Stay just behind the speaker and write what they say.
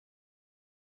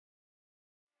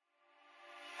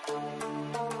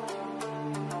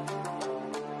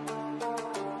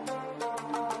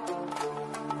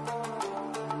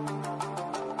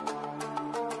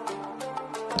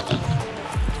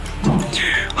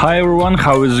Hi everyone,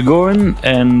 how is it going?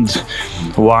 And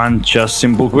one just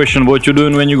simple question: what you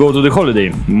doing when you go to the holiday?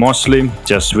 Mostly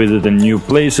just visiting new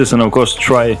places and of course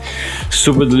try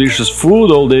super delicious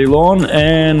food all day long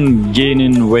and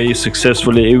gaining weight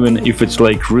successfully, even if it's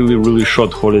like really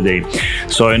short holiday.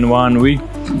 So in 1 week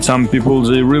some people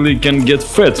they really can get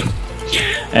fat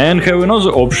and have another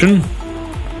option.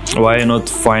 Why not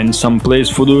find some place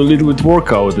for do a little bit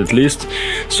workout at least?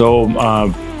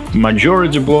 So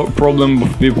majority problem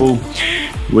of people,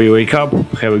 we wake up,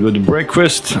 have a good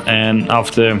breakfast, and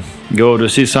after go to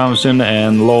see something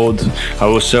and load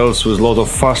ourselves with a lot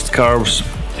of fast carbs,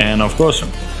 and of course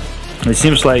it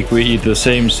seems like we eat the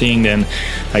same thing and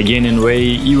again in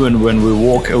weight even when we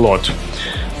walk a lot.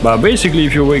 But basically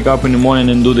if you wake up in the morning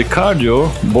and do the cardio,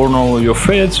 burn all your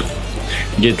fats,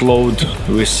 get load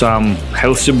with some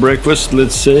healthy breakfast,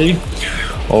 let's say,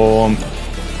 or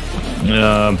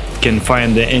can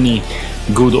find any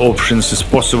good options as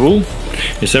possible,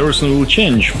 is everything will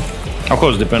change. Of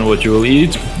course depend what you will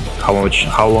eat,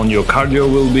 how long your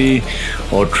cardio will be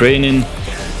or training.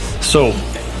 So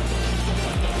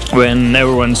when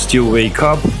everyone still wake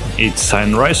up, it's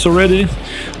sunrise already,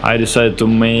 I decided to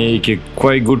make a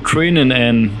quite good training.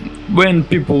 And when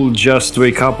people just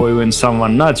wake up, or even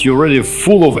someone not, you're already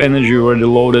full of energy, already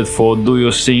loaded for do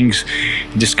your things,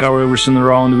 discover everything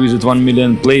around, visit 1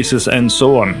 million places and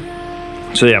so on.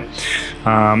 So yeah,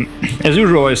 as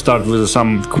usual I start with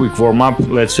some quick warm-up,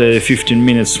 let's say 15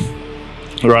 minutes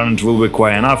run, it will be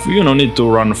quite enough. You don't need to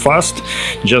run fast,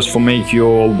 just for make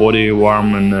your whole body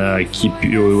warm and keep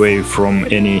you away from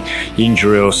any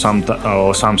injury or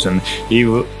something.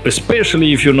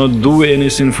 Especially if you not do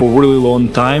anything for really long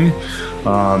time,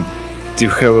 you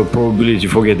have a probability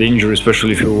for get injury,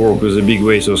 especially if you work with the big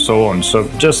weights or so on. So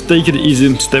just take it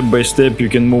easy, step by step you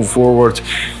can move forward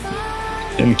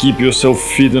and keep yourself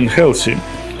fit and healthy.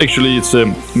 Actually it's a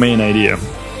main idea.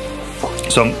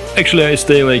 So actually I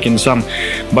stay like in some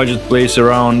budget place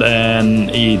around and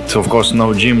eat, of course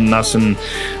no gym, nothing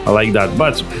like that.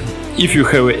 But if you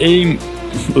have an aim,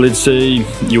 let's say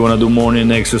you want to do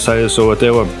morning exercise or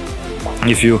whatever,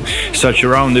 if you search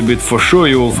around a bit, for sure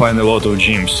you will find a lot of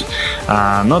gyms.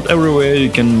 Not everywhere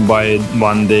you can buy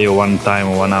one day or one time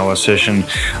or 1 hour session.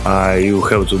 You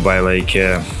have to buy like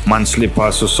a monthly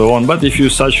pass or so on. But if you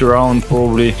search around,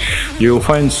 probably you'll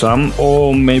find some,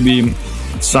 or maybe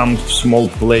some small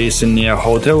place in near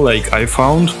hotel like I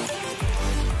found.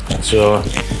 So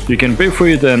you can pay for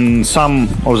it, and some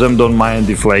of them don't mind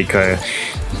if like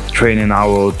train an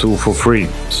hour or two for free.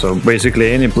 So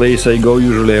basically any place I go,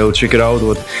 usually I'll check it out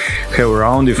what have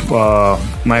around. If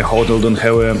my hotel don't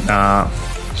have a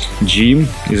gym,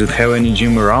 is it have any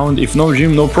gym around? If no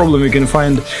gym, no problem, you can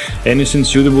find anything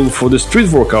suitable for the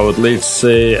street workout. Let's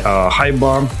say high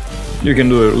bar, you can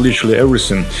do literally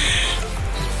everything,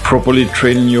 properly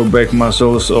training your back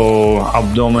muscles or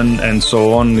abdomen and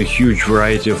so on, a huge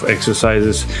variety of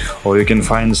exercises. Or you can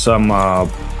find some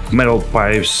metal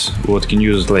pipes what can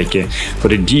use like for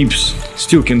the dips,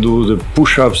 still can do the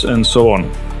push-ups and so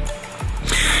on.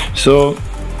 So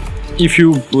if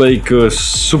you like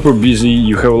super busy,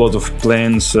 you have a lot of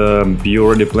plans, you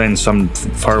already planned some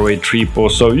faraway trip or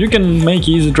so, you can make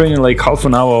easy training like half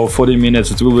an hour or 40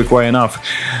 minutes, it will be quite enough.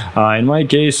 In my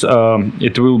case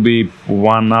it will be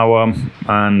 1 hour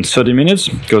and 30 minutes,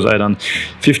 because I done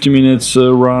 50 minutes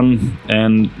run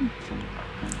and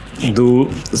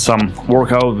do some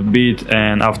workout bit,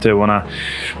 and after I wanna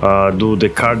do the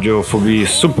cardio for be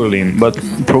super lean. But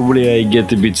probably I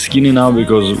get a bit skinny now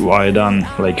because I done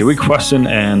like a week fasting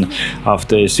and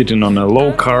after sitting on a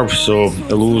low carb, so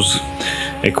I lose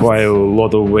quite a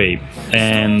lot of weight.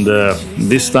 And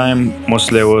this time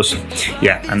mostly I was,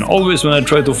 yeah, and always when I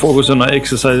try to focus on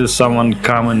exercises, someone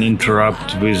come and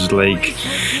interrupt with like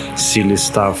silly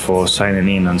stuff or signing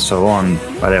in and so on,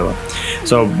 whatever.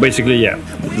 So basically, yeah,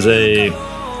 they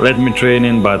let me train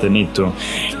in, but I need to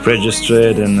register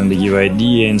it and then they give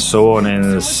ID and so on,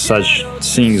 and such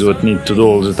things what need to do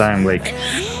all the time, like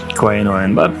quite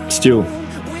annoying. But still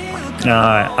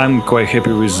I'm quite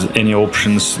happy with any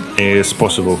options as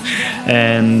possible.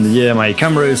 And yeah, my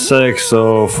camera is sick,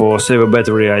 so for save a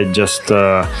battery I just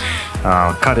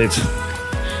cut it,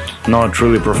 not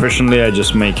really professionally, I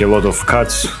just make a lot of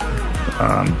cuts,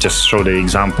 just show the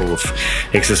example of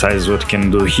exercises what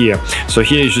can do here. So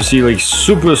here you should see like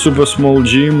super small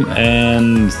gym,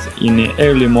 and in the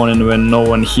early morning when no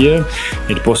one here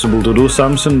it's possible to do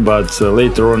something, but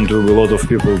later on it will be a lot of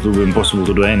people, it will be impossible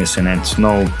to do anything, and it's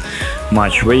no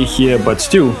much weight here, but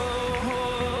still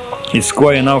it's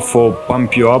quite enough for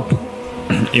pump you up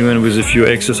even with a few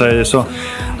exercises. So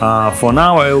for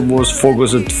now I was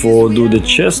focused for do the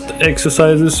chest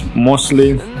exercises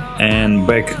mostly, and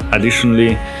back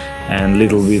additionally, and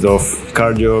little bit of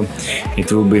cardio.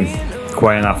 It will be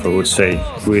quite enough, I would say,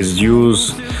 with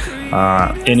use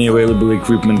any available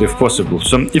equipment if possible.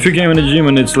 So if you came in the gym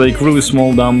and it's like really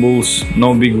small dumbbells,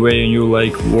 no big weight, and you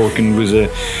like working with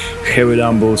heavy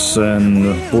dumbbells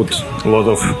and put a lot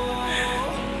of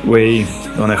weight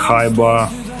on a high bar,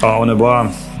 on a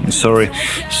bar, sorry.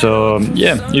 So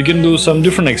yeah, you can do some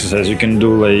different exercises. You can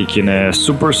do like in a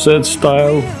superset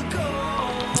style.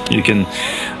 You can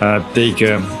take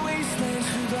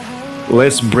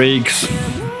less breaks,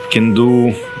 can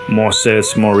do more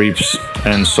sets, more reps,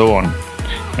 and so on,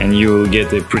 and you will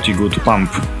get a pretty good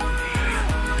pump.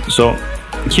 So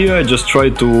here I just try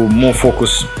to more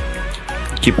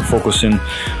keep focusing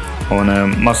on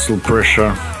muscle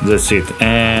pressure, that's it,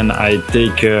 and I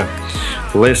take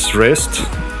less rest,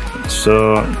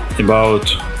 so about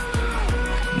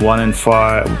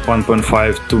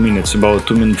 1.5 2 minutes, about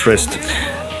 2 minute rest.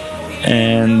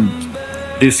 And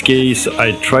this case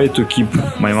I try to keep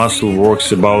my muscle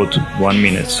works about 1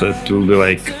 minute, so it will be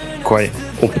like quite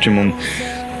optimum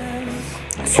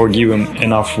for giving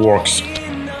enough works.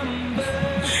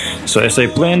 So as I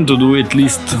plan to do at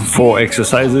least 4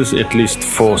 exercises, at least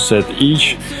 4 sets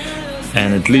each,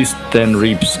 and at least 10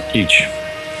 reps each,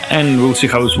 and we'll see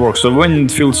how it works. So when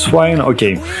it feels fine,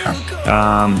 okay,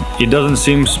 it doesn't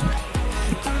seem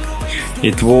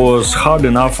it was hard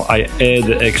enough, I add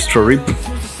extra rep,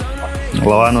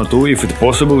 1 or 2 if it's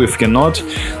possible. If cannot,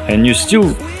 and you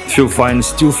still feel fine,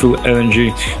 still feel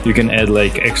energy, you can add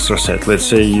like extra set. Let's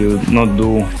say you not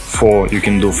do 4, you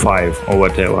can do 5 or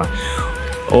whatever.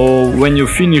 Or when you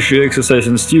finish your exercise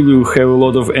and still you have a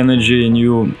lot of energy and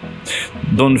you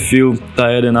don't feel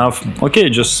tired enough, okay,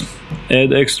 just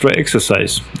add extra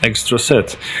exercise, extra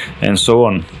set, and so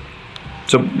on.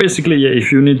 So basically, yeah,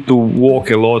 if you need to walk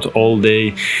a lot all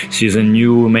day, see the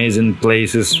new amazing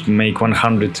places, make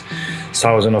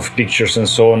 100,000 of pictures and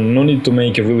so on, no need to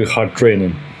make a really hard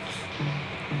training.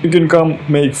 You can come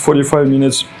make 45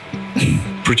 minutes,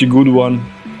 pretty good one,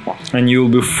 and you'll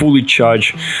be fully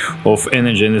charged of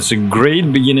energy. And it's a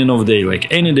great beginning of day.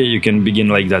 Like any day you can begin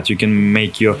like that. You can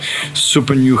make your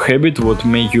super new habit what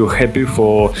make you happy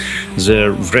for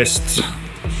the rest,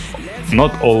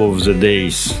 not all of the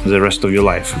days, the rest of your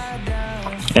life.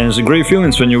 And it's a great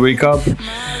feeling when you wake up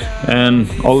and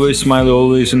always smile,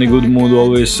 always in a good mood,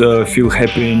 always feel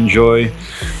happy, enjoy,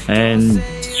 and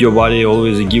your body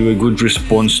always give a good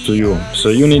response to you. So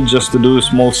you need just to do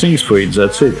small things for it,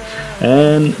 that's it.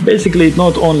 And basically it's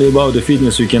not only about the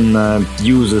fitness. You can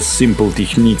use a simple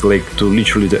technique like to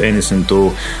literally do anything,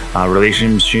 to a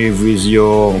relationship with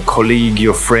your colleague,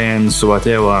 your friends,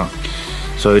 whatever.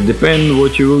 So it depends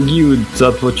what you will give,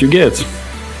 that's what you get.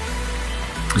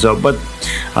 So, but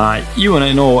even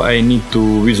I know I need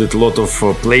to visit a lot of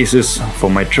places for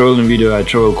my traveling video. I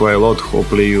travel quite a lot,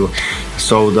 hopefully you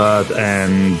saw that,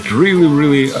 and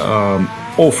really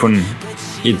often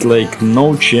it like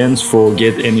no chance for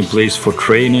get any place for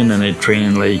training, and I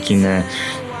train like in a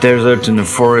desert, in the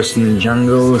forest, in the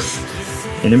jungles,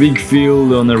 in a big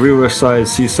field, on the riverside,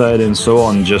 seaside, and so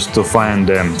on, just to find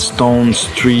stones,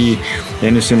 tree,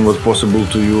 anything was possible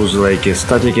to use, like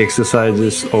static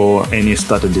exercises or any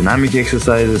static dynamic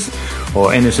exercises,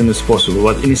 or anything is possible.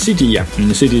 But in a city, yeah,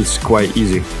 in a city it's quite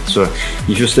easy. So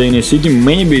if you stay in a city,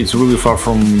 maybe it's really far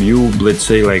from you, let's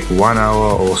say like 1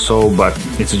 hour or so, but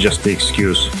it's just the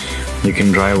excuse. You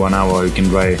can drive 1 hour, you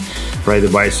can ride a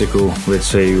bicycle, let's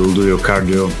say you'll do your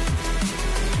cardio,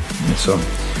 so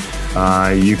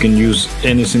you can use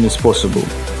anything is possible.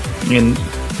 And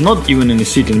not even in a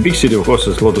city, in big city of course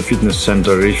there's a lot of fitness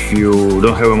center. If you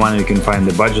don't have money, you can find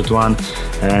a budget one.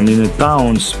 And in the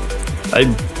towns, I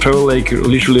travel like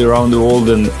literally around the world,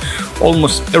 and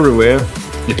almost everywhere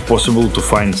it's possible to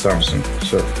find something.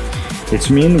 So it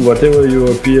means whatever you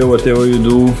appear, whatever you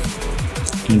do,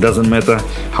 it doesn't matter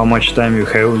how much time you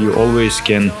have, you always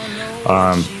can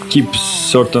keep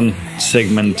certain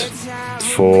segment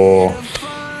for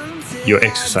your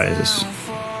exercises.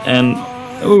 And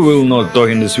we will not talk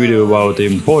in this video about the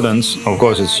importance. Of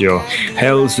course, it's your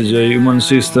health, it's your immune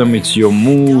system, it's your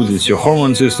mood, it's your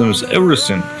hormone system, it's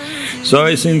everything. So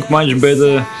I think much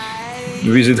better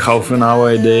visit half an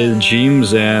hour a day at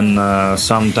gyms, and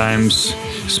sometimes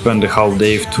spend a half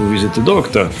day to visit a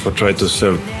doctor for try to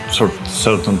sort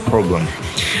certain problem,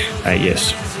 I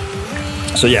guess.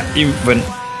 So yeah, even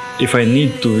if I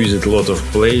need to visit a lot of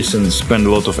places and spend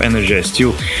a lot of energy, I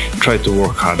still try to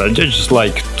work hard. I just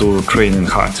like to train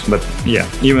hard. But yeah,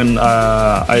 even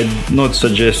I not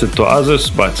suggest it to others,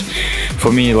 but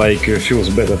for me, like, it feels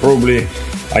better. Probably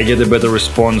I get a better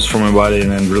response from my body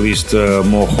and released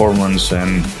more hormones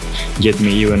and get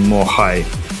me even more high.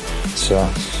 So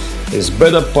it's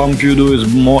better pump you do,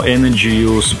 is more energy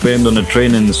you spend on the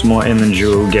training, it's more energy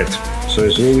you'll get. So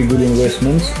it's really good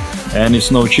investment, and it's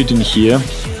no cheating here.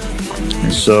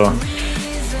 So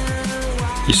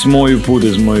it's more you put,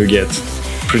 is more you get.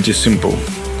 Pretty simple.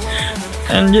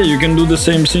 And yeah, you can do the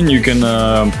same thing. You can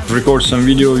record some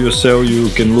video yourself. You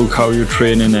can look how you're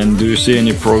training and do you see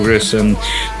any progress and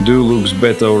do you looks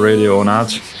better already or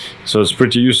not. So it's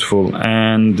pretty useful.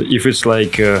 And if it's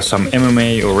like some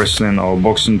MMA or wrestling or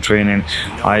boxing training,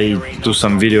 I do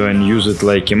some video and use it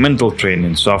like a mental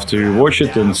training. So after you watch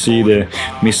it and see the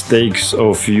mistakes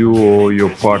of you or your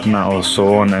partner or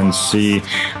so on, and see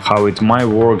how it might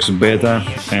works better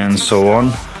and so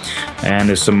on. And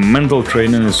it's a mental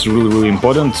training, it's really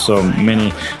important. So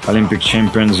many Olympic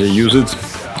champions, they use it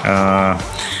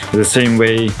the same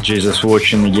way, just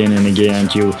watching again and again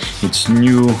until it's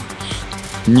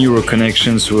neural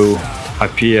connections will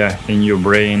appear in your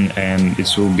brain and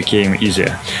it will become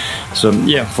easier. So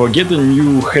yeah, for getting a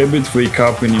new habit, wake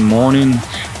up in the morning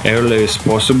early as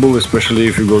possible, especially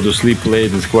if you go to sleep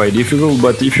late, it's quite difficult.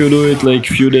 But if you do it like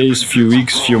few days, few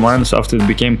weeks, few months after, it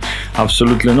became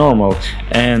absolutely normal.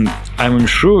 And I'm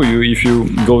sure you, if you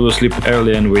go to sleep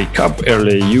early and wake up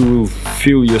early, you will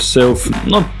feel yourself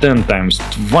not 10 times,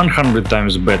 100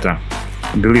 times better,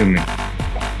 believe me.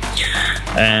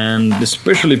 And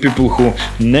especially people who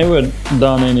never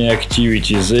done any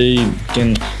activities, they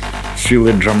can feel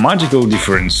a dramatical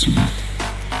difference.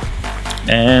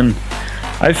 And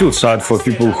I feel sad for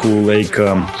people who like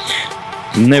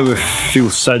never feel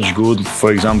such good,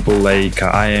 for example, like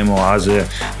I am or other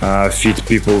fit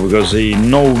people, because they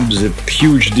know the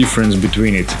huge difference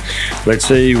between it. Let's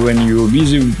say when you're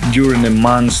busy during a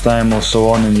month's time or so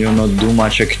on and you not do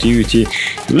much activity,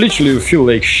 literally you feel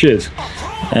like shit.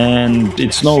 And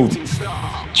it's no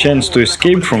chance to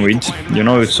escape from it, you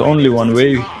know, it's only one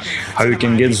way how you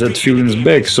can get that feelings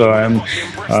back. So I'm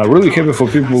really happy for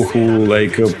people who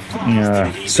like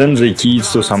send their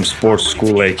kids to some sports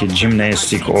school, like a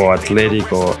gymnastic or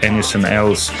athletic or anything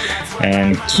else,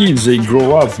 and kids, they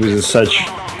grow up with such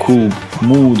cool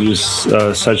mood, with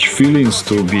such feelings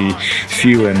to be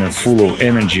feeling full of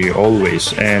energy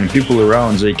always, and people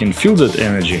around, they can feel that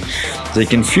energy, they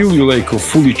can feel you like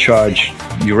fully charged,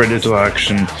 you're ready to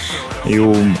action,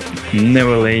 you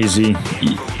never lazy,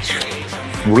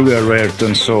 really alert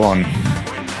and so on.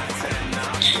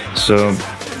 So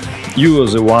you are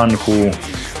the one who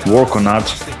work on that,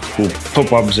 who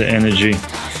top up the energy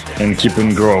and keep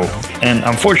and grow. And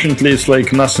unfortunately it's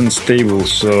like nothing stable,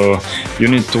 so you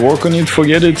need to work on it,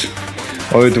 forget it,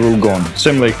 or it will gone.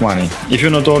 Same like money. If you're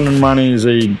not earning money,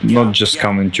 they not just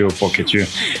come into your pocket, you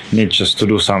need just to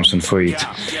do something for it.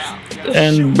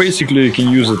 And basically you can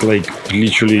use it like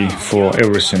literally for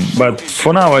everything. But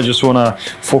for now I just wanna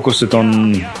focus it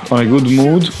on a good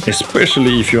mood,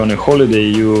 especially if you're on a holiday.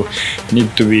 You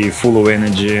need to be full of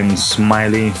energy and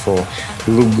smiling for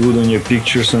look good on your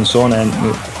pictures and so on. And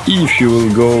if you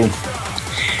will go,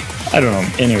 I don't know,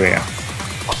 anywhere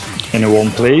in a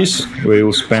warm place where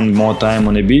you'll spend more time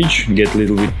on the beach, get a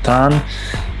little bit tan,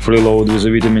 freeload with the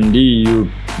vitamin D,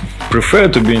 you prefer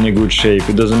to be in a good shape.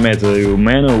 It doesn't matter you're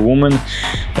man or woman,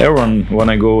 everyone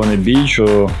wanna go on a beach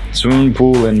or swimming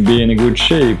pool and be in a good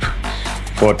shape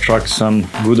for attract some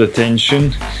good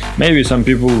attention. Maybe some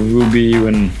people will be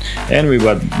even envy,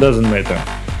 but doesn't matter.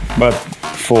 But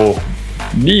for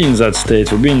being in that state,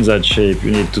 for being in that shape,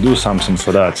 you need to do something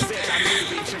for that,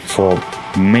 for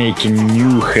making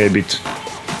new habit.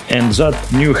 And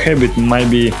that new habit might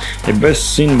be the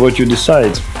best thing what you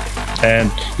decide.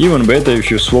 And even better if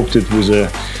you swapped it with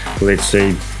a, let's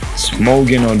say,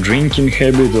 smoking or drinking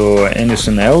habit or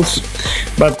anything else.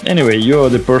 But anyway, you're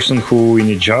the person who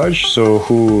in charge, so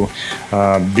who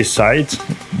decide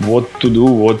what to do,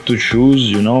 what to choose,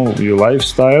 you know, your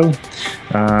lifestyle.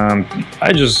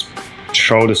 I just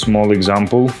showed a small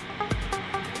example,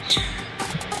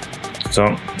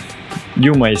 so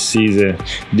you might see the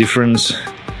difference.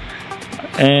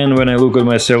 And when I look at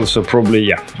myself, so probably,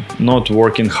 yeah, not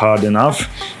working hard enough,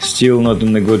 still not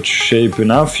in a good shape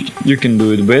enough. You can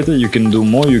do it better, you can do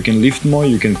more, you can lift more,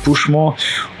 you can push more,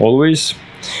 always.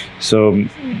 So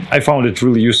I found it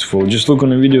really useful. Just look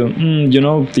on a video, you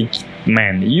know,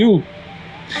 man, you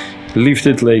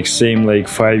lifted like same like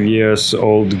 5 years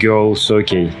old girl, so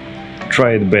okay,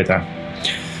 try it better.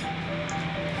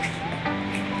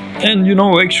 And you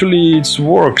know, actually it's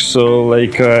works. So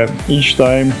like each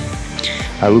time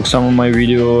I look some of my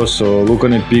videos or look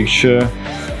on a picture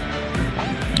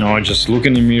or just look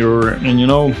in the mirror, and you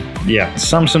know, yeah,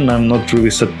 something I'm not really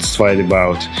satisfied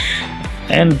about.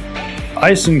 And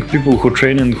I think people who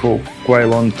train for quite a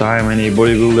long time, any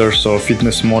bodybuilders or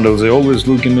fitness models, they always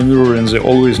look in the mirror and they're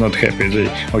always not happy. They,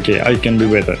 okay, I can be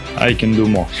better, I can do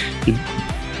more. It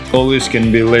always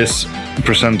can be less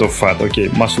percent of fat, okay,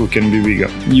 muscle can be bigger.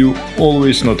 You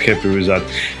always not happy with that.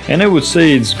 And I would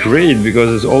say it's great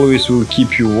because it always will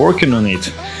keep you working on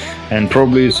it. And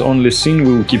probably it's only thing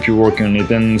will keep you working on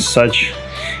it, and such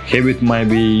habit might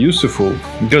be useful,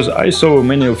 because I saw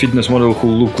many fitness models who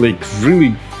look like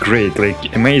really great,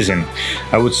 like amazing,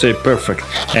 I would say perfect,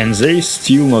 and they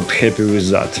still not happy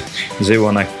with that. They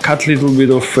wanna cut little bit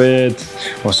of fat,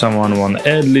 or someone wanna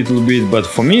add little bit, but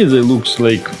for me they looks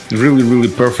like really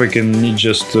perfect and need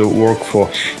just work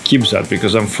for keep that,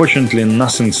 because unfortunately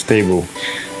nothing stable.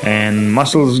 And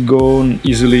muscles gone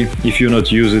easily if you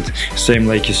not use it, same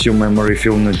like as your memory, if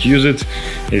you not use it,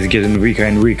 it's getting weaker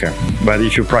and weaker. But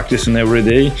if you're practicing every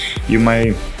day, you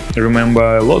might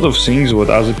remember a lot of things what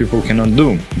other people cannot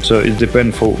do. So it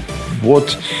depends for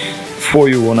what for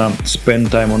you wanna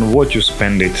spend time, on what you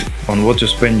spend it, on what you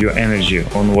spend your energy,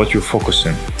 on what you focus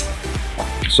in.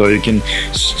 So you can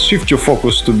shift your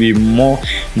focus to be more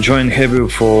joint heavy,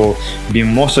 for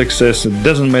being more success. It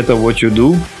doesn't matter what you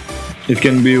do. It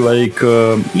can be like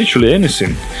literally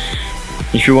anything.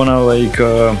 If you wanna like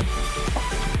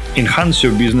enhance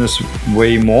your business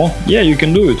way more, yeah, you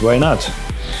can do it. Why not?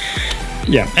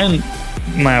 Yeah, and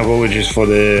my apologies for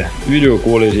the video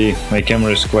quality. My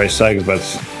camera is quite sucks, but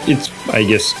it's, I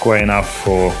guess, quite enough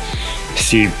for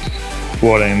see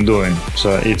what I'm doing.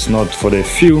 So it's not for the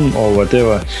film or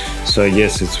whatever. So I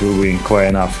guess it will be quite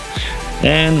enough.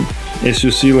 And as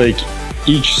you see, like,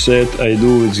 each set I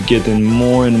do, it's getting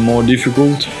more and more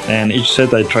difficult, and each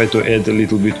set I try to add a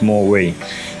little bit more weight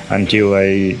until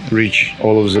I reach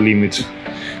all of the limit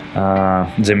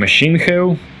the machine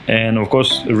have, and of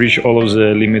course reach all of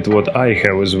the limit what I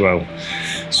have as well.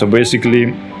 So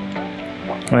basically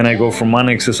when I go from one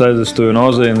exercises to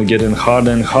another and getting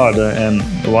harder and harder, and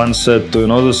one set to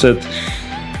another set,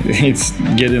 it's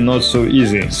getting not so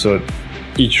easy. So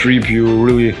each rep you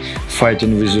really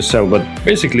fighting with yourself, but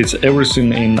basically it's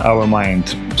everything in our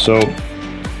mind. So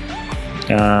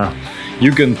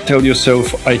you can tell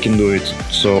yourself I can do it.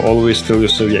 So always tell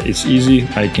yourself, yeah, it's easy,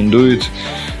 I can do it,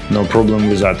 no problem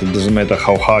with that. It doesn't matter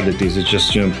how hard it is. It's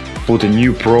just, you know, put a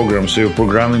new program, so you're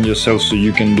programming yourself so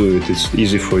you can do it. It's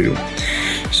easy for you.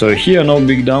 So here no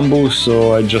big dumbbells,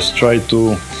 so I just try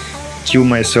to kill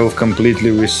myself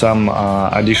completely with some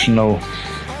additional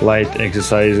light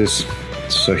exercises.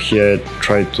 So here I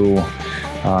try to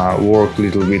work a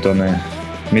little bit on the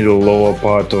middle lower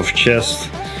part of chest,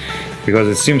 because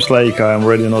it seems like I'm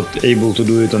really not able to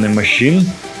do it on a machine.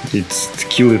 It's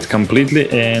kill it completely.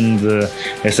 And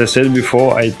as I said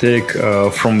before, I take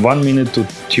from 1 minute to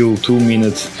till 2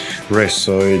 minutes rest.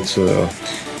 So it's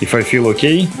if I feel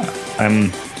okay,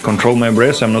 I'm control my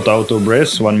breath, I'm not out of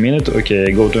breath, 1 minute, okay,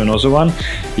 I go to another one.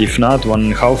 If not,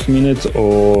 1.5 minutes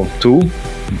or 2,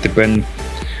 depend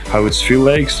how it feels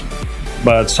like.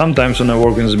 But sometimes when I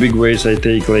work in the big weights, I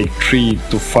take like 3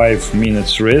 to 5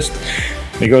 minutes rest,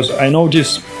 because I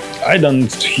notice I done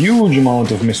huge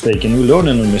amount of mistake, and we learn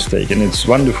on a mistake, and it's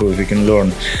wonderful if you can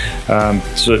learn.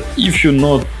 So if you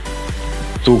not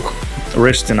took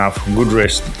rest enough, good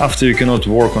rest, after you cannot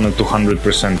work on a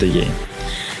 200% again.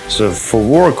 So for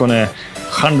work on a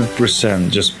 100%,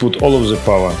 just put all of the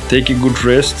power, take a good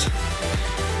rest,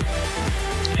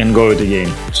 and go it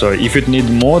again. So if it need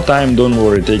more time, don't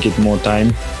worry, take it more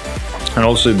time. And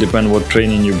also it depends what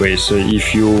training you base. So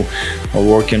if you are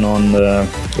working on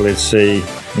let's say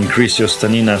increase your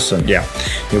stamina, so yeah,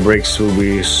 your breaks will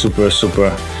be super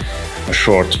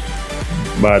short.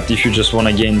 But if you just want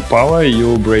to gain power,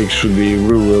 your break should be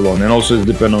really long. And also it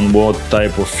depends on what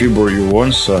type of fiber you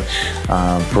want. So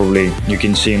probably you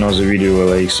can see another video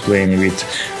where I explain a bit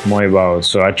more about.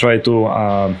 So I try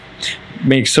to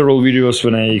make several videos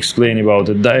when I explain about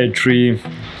the dietary,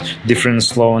 different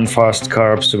slow and fast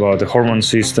carbs, about the hormone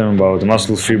system, about the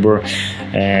muscle fiber,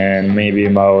 and maybe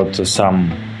about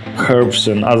some herbs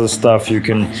and other stuff you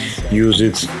can use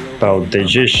it, about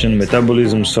digestion,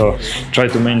 metabolism. So try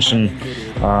to mention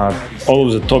all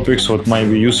of the topics what might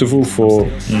be useful for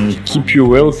keep you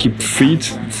well, keep fit,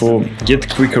 for get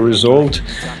quicker result,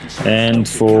 and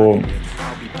for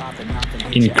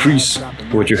increase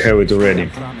what you have it already.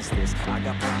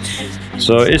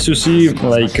 So as you see,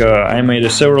 like I made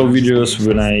several videos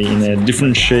when I in a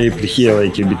different shape, here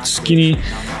like a bit skinny,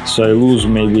 so I lose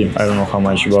maybe, I don't know how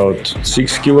much, about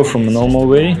 6 kilo from a normal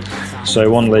way. So I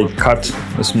want like cut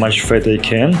as much fat I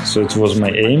can, so it was my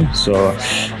aim. So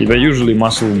if I usually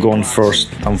muscle gone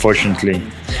first, unfortunately.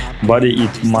 Body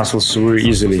eat muscles very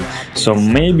easily, so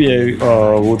maybe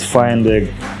I would find a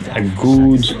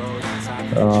good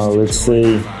let's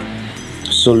say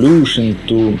solution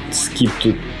to skip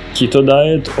to keto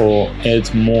diet or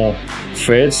add more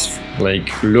fats,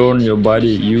 like learn your body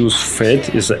use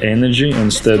fat as energy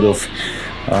instead of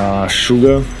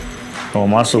sugar or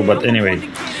muscle. But anyway,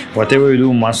 whatever you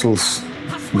do, muscles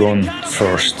gone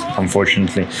first,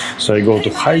 unfortunately. So I go to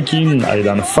hiking, I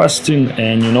done fasting,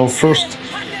 and you know, first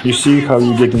you see how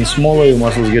you getting smaller, your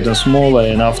muscles getting smaller,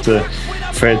 and after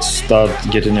fats start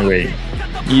getting away.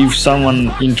 If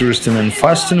someone interested in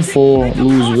fasting for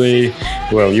lose weight,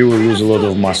 well, you will lose a lot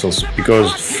of muscles,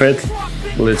 because fat,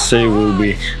 let's say, will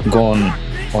be gone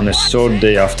on a third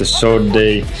day after third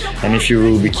day. And if you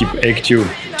will be keep active,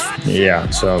 yeah,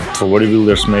 so for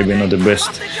bodybuilders maybe not the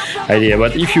best idea.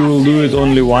 But if you will do it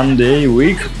only one day a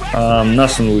week,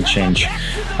 nothing will change.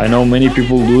 I know many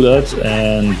people do that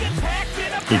and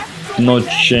it not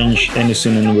change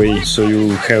anything in a way. So you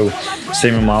will have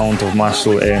same amount of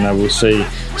muscle and I would say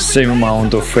same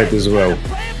amount of fat as well.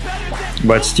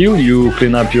 But still you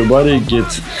clean up your body,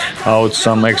 get out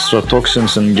some extra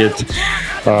toxins and get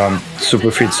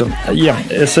super fit. So yeah,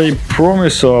 as I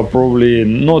promised, probably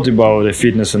not about the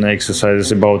fitness and exercise,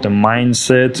 it's about the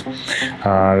mindset,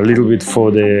 a little bit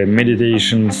for the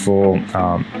meditation, for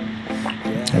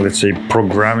let's say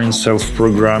programming,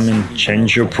 self-programming,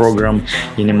 change your program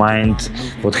in your mind,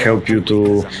 what help you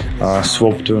to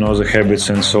swap to another habits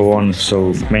and so on.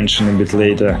 So mention a bit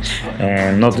later.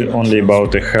 And not only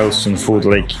about the health and food,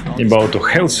 like about the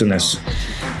healthiness,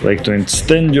 like to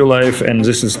extend your life, and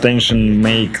this extension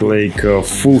make like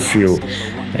fulfill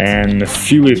and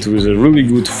feel it with a really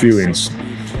good feelings.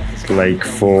 Like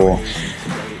for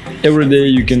every day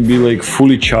you can be like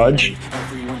fully charged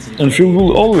and feel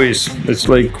good always. It's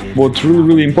like what's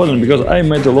really important, because I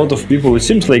met a lot of people, it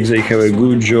seems like they have a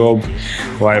good job,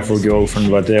 wife or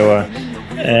girlfriend, whatever,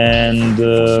 and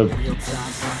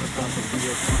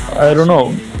I don't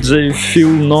know, they feel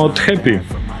not happy.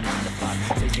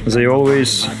 They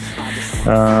always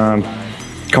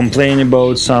complain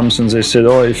about something. They said,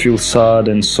 oh, I feel sad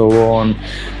and so on,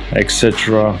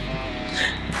 etc.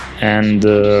 And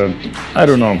I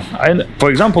don't know. For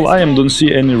example, I don't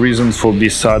see any reason for be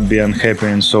sad, be unhappy,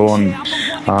 and so on.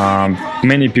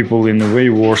 Many people in a way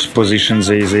worse position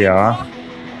they are,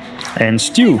 and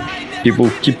still people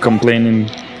keep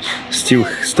complaining, still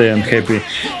stay unhappy.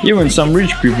 Even some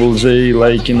rich people, they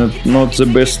like in a not the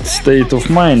best state of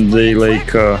mind. They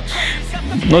like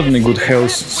not in a good health,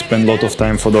 spend a lot of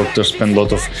time for doctors, spend a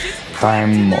lot of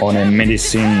time on a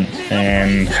medicine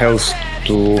and health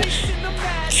to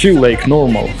feel like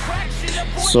normal.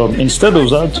 So instead of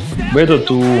that, better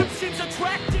to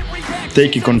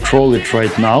take a control it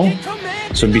right now.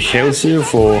 So be healthier,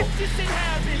 for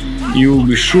you'll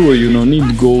be sure you don't need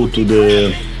to go to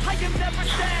the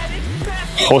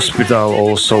hospital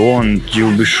or so on.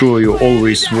 You'll be sure you're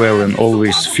always well and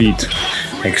always fit,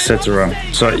 etc.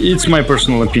 So it's my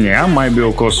personal opinion. I might be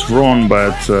of course wrong,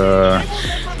 but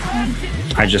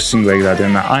I just think like that,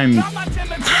 and I'm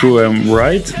sure I'm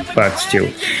right, but still,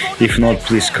 if not,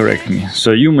 please correct me.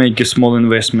 So you make a small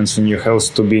investments in your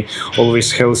health to be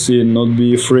always healthy and not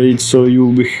be afraid, so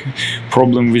you'll be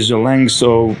problem with your lungs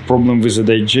or problem with the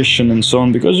digestion and so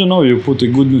on, because you know you put a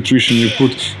good nutrition, you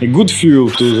put a good fuel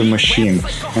to the machine,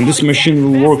 and this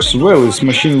machine will works well. This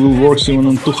machine will work even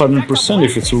on 200%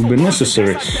 if it will be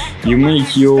necessary. You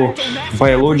make your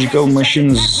biological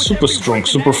machines super strong,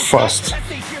 super fast,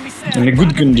 in a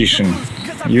good condition.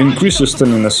 You increase your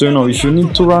stamina, so you know if you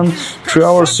need to run 3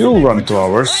 hours, you'll run 2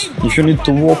 hours. If you need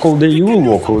to walk all day, you will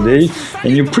walk all day,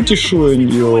 and you're pretty sure in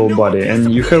your body,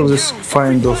 and you have this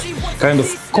kind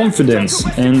of confidence.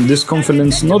 And this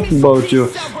confidence not about your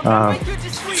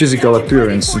physical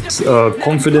appearance, it's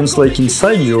confidence like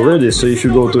inside you already. So if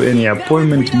you go to any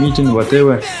appointment, meeting,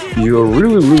 whatever, you're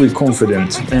really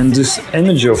confident, and this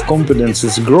energy of confidence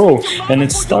is grow, and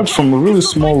it starts from really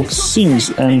small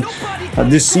things, and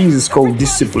this thing is called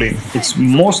discipline. It's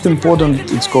most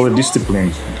important, it's called a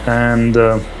discipline. And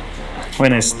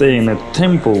when I stay in a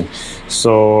temple,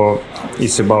 so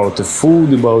it's about the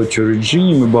food, about your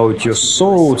regime, about your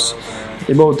thoughts,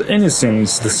 about anything.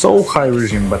 It's the so high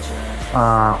regime, but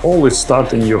always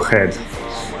start in your head.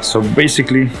 So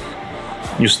basically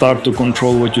you start to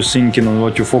control what you're thinking and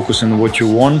what you focus on, what you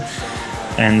want,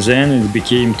 and then it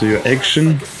became to your action.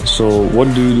 So what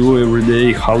do you do every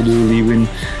day, how do you live in,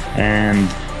 and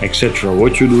etc.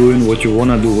 What you're doing, what you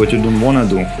wanna do, what you don't wanna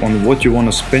do, on what you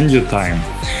wanna spend your time.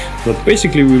 But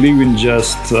basically we live in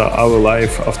just our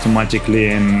life automatically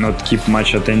and not keep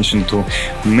much attention to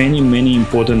many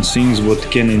important things what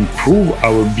can improve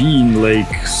our being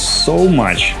like so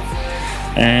much.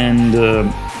 And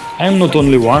I'm not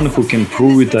only one who can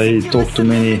prove it. I talk to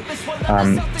many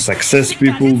success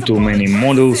people, to many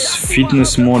models,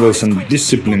 fitness models, and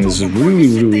discipline is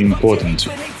really important.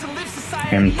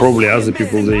 And probably other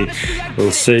people, they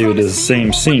will say the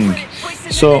same thing.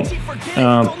 So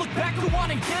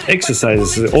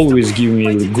exercise always give me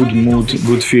a good mood,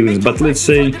 good feelings. But let's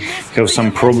say have some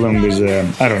problem with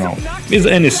I don't know, with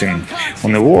anything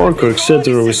on the work or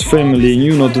etc. with family, and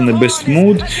you're not in the best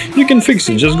mood, you can fix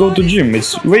it. Just go to gym.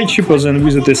 It's way cheaper than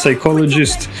visit a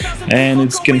psychologist, and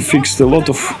it can fix a lot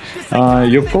of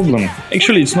your problem.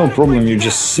 Actually, it's no problem. You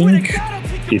just think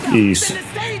it is.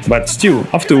 But still,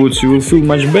 afterwards you will feel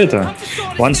much better.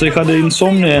 Once I had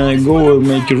insomnia, I go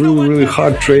make a really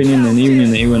hard training in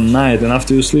evening, even night, and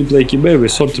after you sleep like a baby,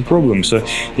 sort the problem. So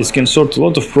it can sort a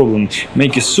lot of problems.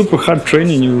 Make a super hard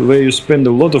training where you spend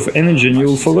a lot of energy and you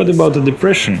will forget about the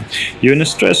depression. You're in a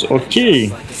stress, okay,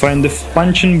 find the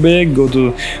punching bag, go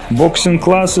to boxing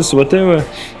classes, whatever.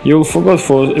 You will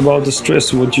forget about the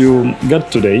stress what you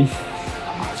got today.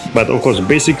 But of course,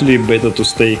 basically better to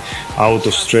stay out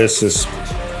of stress as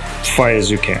far as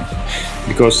you can,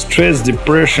 because stress,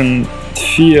 depression,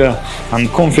 fear,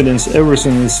 unconfidence,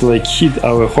 everything is like hit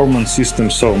our hormone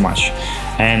system so much.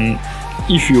 And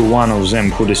if you're one of them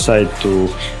who decide to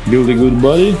build a good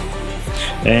body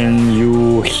and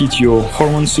you hit your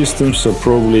hormone system, so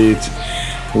probably it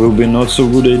will be not so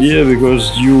good idea,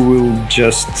 because you will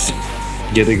just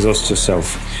get exhausted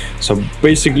yourself. So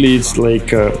basically it's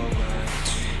like a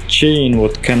chain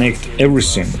what connect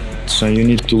everything. So you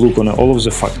need to look on all of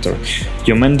the factor.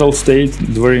 Your mental state,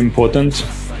 very important,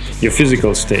 your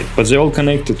physical state, but they're all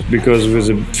connected, because with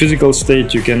the physical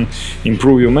state you can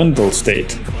improve your mental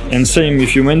state. And same,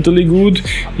 if you're mentally good,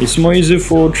 it's more easy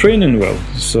for training well.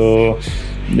 So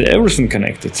everything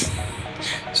connected.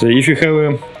 So if you have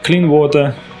a clean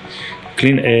water,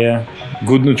 clean air,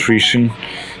 good nutrition,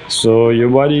 so your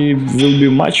body will be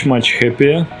much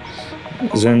happier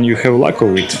than you have lack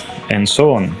of it. And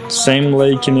so on. Same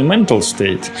like in a mental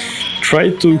state. Try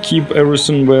to keep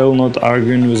everything well, not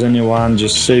arguing with anyone,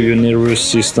 just save your nervous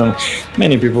system.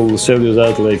 Many people will tell you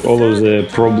that like all of the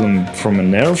problem from the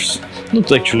nerves,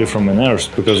 not actually from the nerves,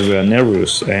 because we are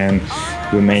nervous and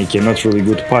we make not really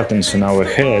good patterns in our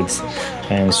heads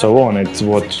and so on. It's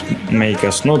what make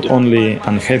us not only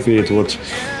unhappy, it's what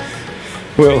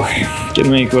can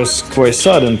make us quite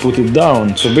sad and put it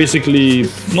down. So basically,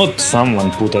 not someone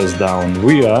put us down,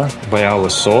 we are by our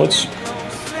thoughts.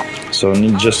 So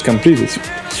need just complete it.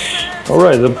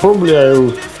 Alright, probably I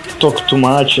will talk too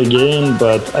much again,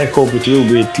 but I hope it will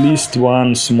be at least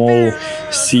one small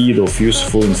seed of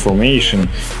useful information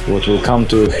what will come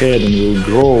to your head and will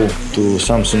grow to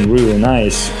something really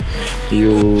nice.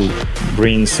 You'll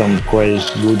bring some quite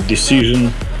good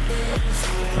decision.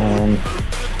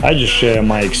 I just share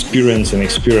my experience and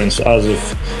experience other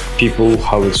people,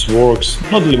 how it works.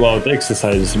 Not only about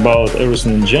exercise, about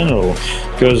everything in general.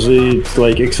 Because it's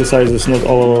like exercise is not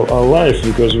all our life,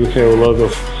 because we have a lot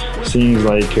of things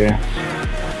like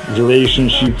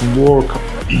relationship, work,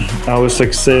 our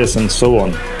success and so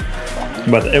on.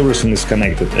 But everything is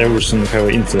connected, everything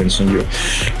have influence on you.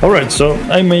 Alright, so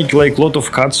I make like a lot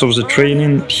of cuts of the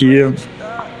training here,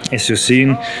 as you've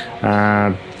seen,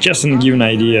 just to give an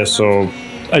idea. So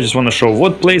I just want to show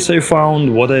what place I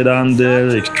found, what I done there,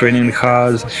 like training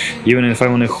hard, even if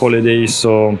I'm on a holiday.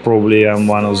 So probably I'm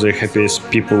one of the happiest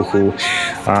people who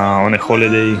on a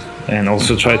holiday, and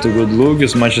also try to good look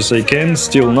as much as I can.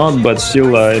 Still not, but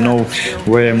still I know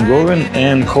where I'm going.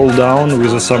 And cool down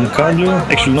with some cardio.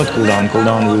 Actually not cool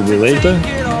down will be later.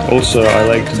 Also I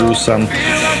like to do some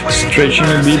stretching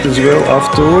a bit as well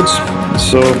afterwards.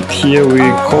 So here we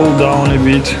cool down a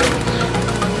bit,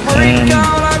 and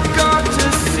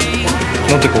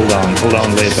not a cool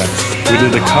down later. We do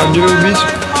the cardio a bit,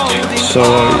 so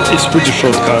it's pretty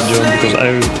short cardio, because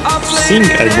I think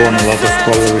I burned a lot of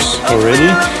calories already,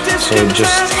 so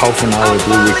just half an hour it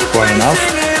will be quite enough.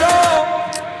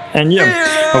 And yeah,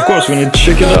 of course we need to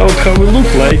check it out how we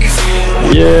look like.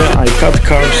 Yeah, I cut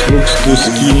carbs, looks too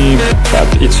skinny, but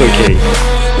it's okay.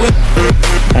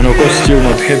 And of course still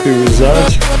not happy with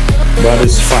that, but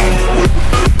it's fine.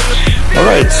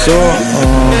 Alright, so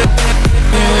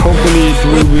hopefully it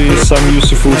will be some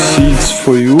useful seeds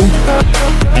for you,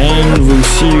 and we'll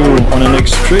see you on the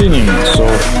next training. So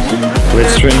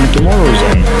let's train tomorrow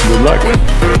then. Good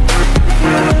luck.